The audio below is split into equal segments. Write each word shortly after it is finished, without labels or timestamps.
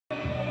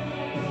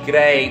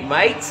G'day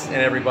mates and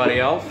everybody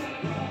else.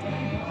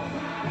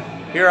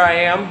 Here I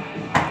am.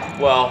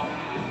 Well,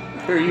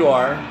 here you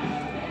are.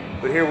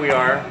 But here we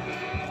are.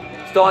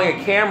 Installing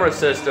a camera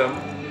system.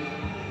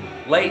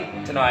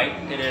 Late tonight.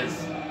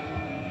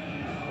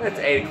 It's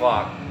 8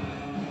 o'clock.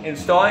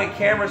 Installing a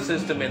camera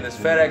system in this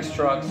FedEx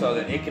truck so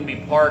that it can be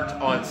parked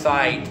on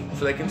site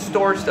so they can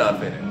store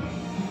stuff in it.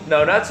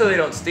 No, not so they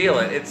don't steal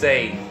it. It's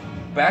a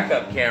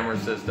backup camera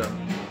system.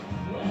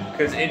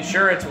 Because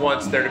insurance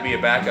wants there to be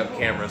a backup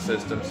camera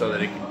system so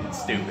that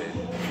it's stupid.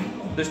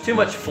 There's too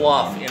much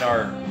fluff in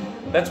our...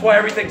 That's why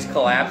everything's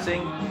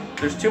collapsing.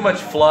 There's too much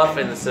fluff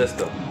in the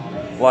system.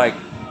 Like,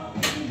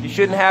 you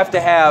shouldn't have to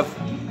have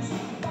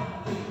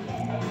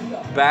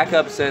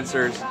backup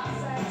sensors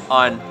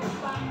on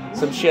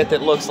some shit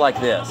that looks like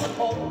this.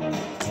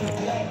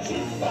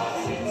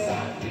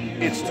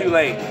 It's too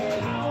late.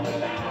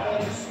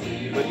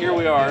 But here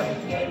we are.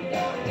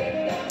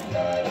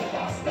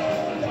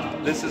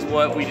 This is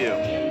what we do.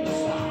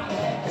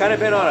 Kind of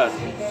been on a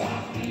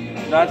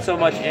not so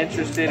much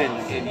interested in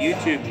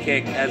YouTube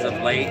kick as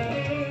of late,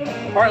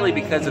 partly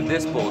because of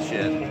this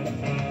bullshit.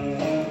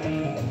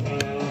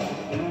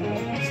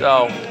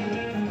 So,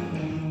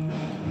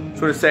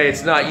 sort of say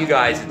it's not you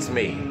guys, it's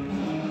me.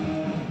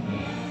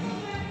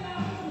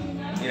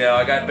 You know,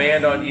 I got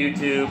banned on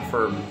YouTube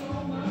for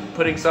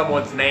putting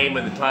someone's name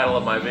in the title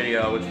of my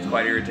video, which is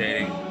quite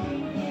irritating.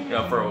 You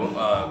know, for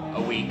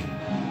a week.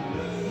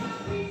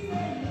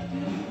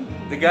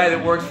 The guy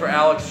that works for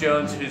Alex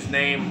Jones, whose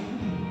name,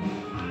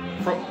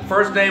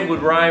 first name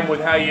would rhyme with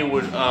how you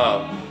would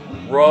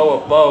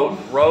row a boat,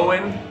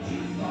 Rowan,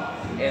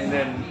 and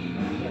then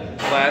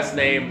last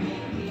name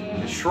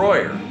is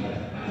Schroyer.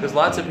 Because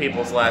lots of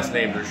people's last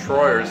names are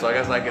Schroyer, so I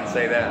guess I can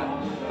say that.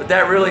 But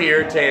that really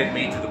irritated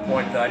me to the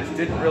point that I just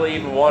didn't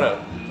even want to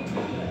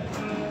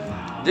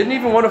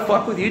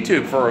fuck with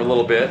YouTube for a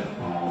little bit.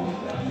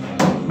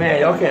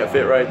 Man, y'all can't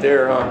fit right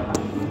there, huh?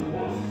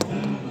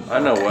 I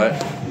know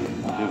what.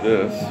 Do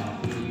this.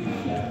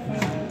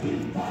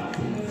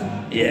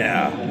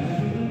 Yeah.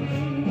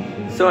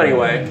 So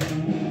anyway,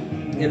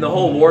 and the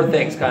whole war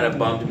thing's kind of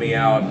bummed me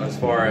out as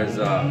far as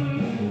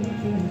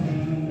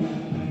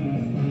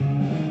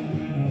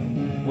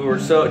we were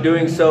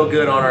doing so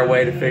good on our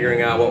way to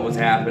figuring out what was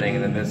happening,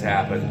 and then this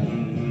happened.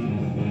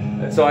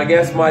 And so I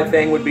guess my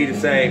thing would be to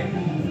say,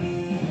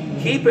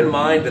 keep in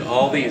mind that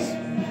all these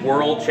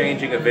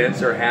world-changing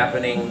events are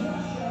happening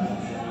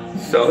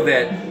so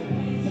that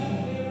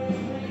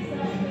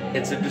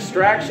it's a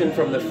distraction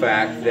from the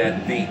fact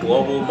that the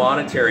global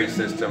monetary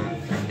system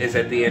is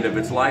at the end of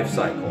its life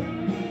cycle.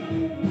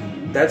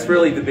 That's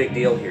really the big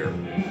deal here.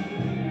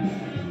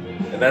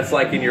 And that's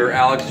like in your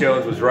Alex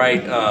Jones was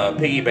right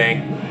piggy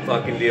bank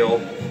fucking deal.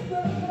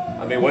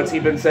 I mean, what's he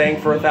been saying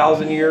for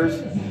 1,000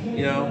 years?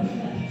 You know,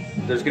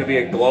 there's going to be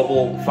a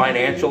global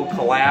financial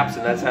collapse,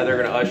 and that's how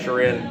they're going to usher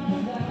in,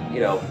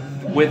 you know,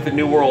 with the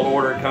New World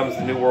Order comes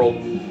the New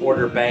World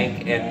Order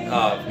bank and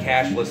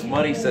cashless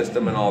money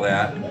system and all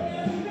that.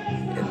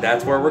 And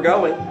that's where we're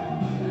going.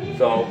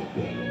 So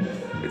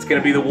it's going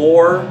to be the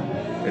war.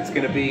 It's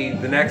going to be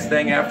the next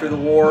thing after the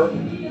war.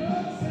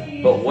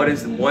 But what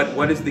is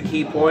the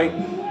key point?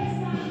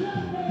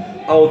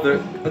 Oh,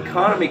 the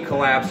economy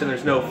collapsed and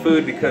there's no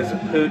food because of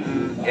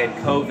Putin and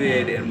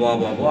COVID and blah,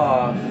 blah,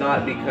 blah.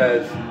 Not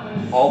because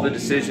all the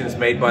decisions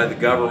made by the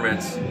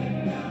governments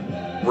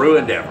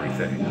ruined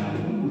everything.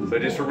 So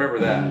just remember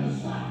that.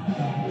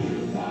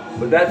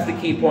 But that's the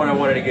key point I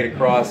wanted to get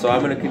across, so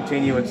I'm going to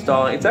continue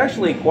installing. It's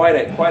actually quite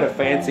a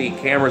fancy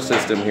camera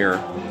system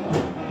here.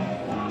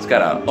 It's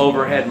got an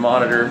overhead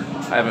monitor.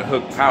 I haven't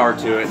hooked power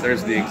to it.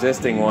 There's the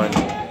existing one.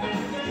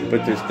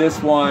 But there's this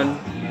one.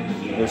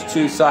 There's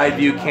 2 side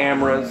view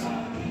cameras.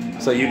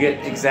 So you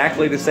get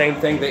exactly the same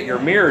thing that your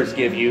mirrors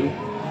give you,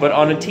 but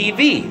on a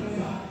TV.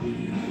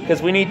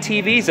 Because we need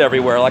TVs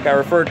everywhere, like I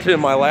referred to in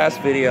my last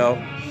video.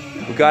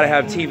 We've got to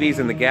have TVs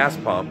in the gas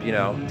pump, you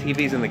know,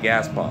 TVs in the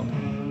gas pump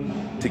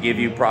to give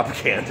you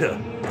propaganda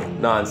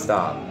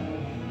non-stop.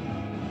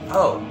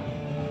 Oh,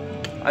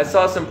 I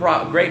saw some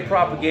great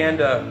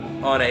propaganda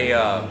on a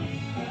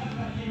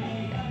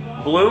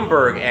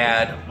Bloomberg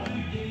ad.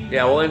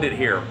 Yeah, we'll end it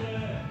here.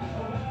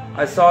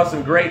 I saw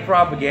some great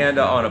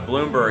propaganda on a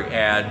Bloomberg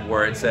ad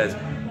where it says,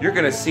 you're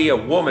going to see a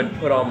woman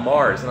put on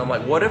Mars. And I'm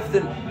like, what if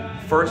the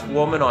first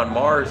woman on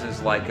Mars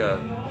is like a...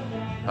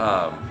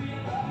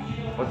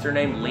 what's her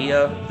name?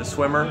 Leah, the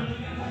swimmer? I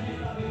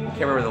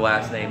can't remember the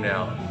last name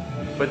now.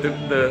 But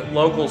the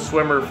local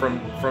swimmer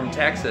from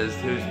Texas,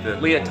 who's the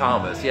Leah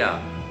Thomas,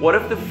 yeah. What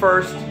if the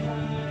first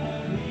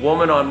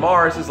woman on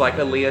Mars is like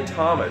a Leah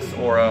Thomas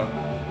or a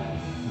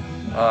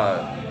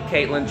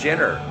Caitlyn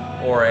Jenner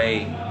or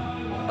a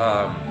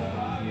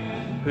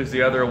who's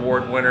the other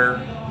award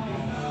winner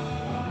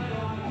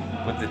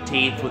with the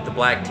teeth, with the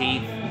black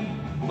teeth?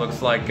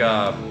 Looks like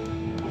the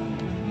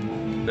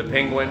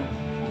Penguin.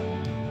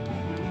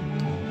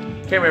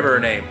 Can't remember her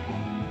name.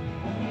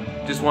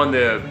 Just won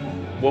the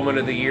Woman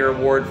of the Year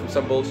award from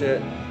some bullshit.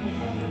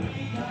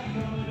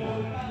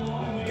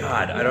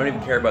 God, I don't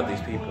even care about these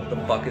people. What the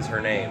fuck is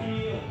her name?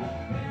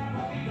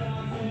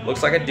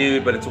 Looks like a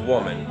dude, but it's a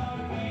woman.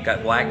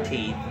 Got black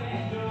teeth.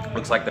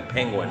 Looks like the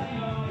penguin.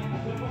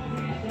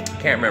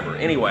 Can't remember.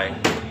 Anyway,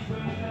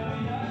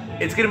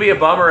 it's gonna be a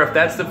bummer if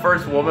that's the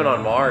first woman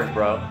on Mars,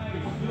 bro.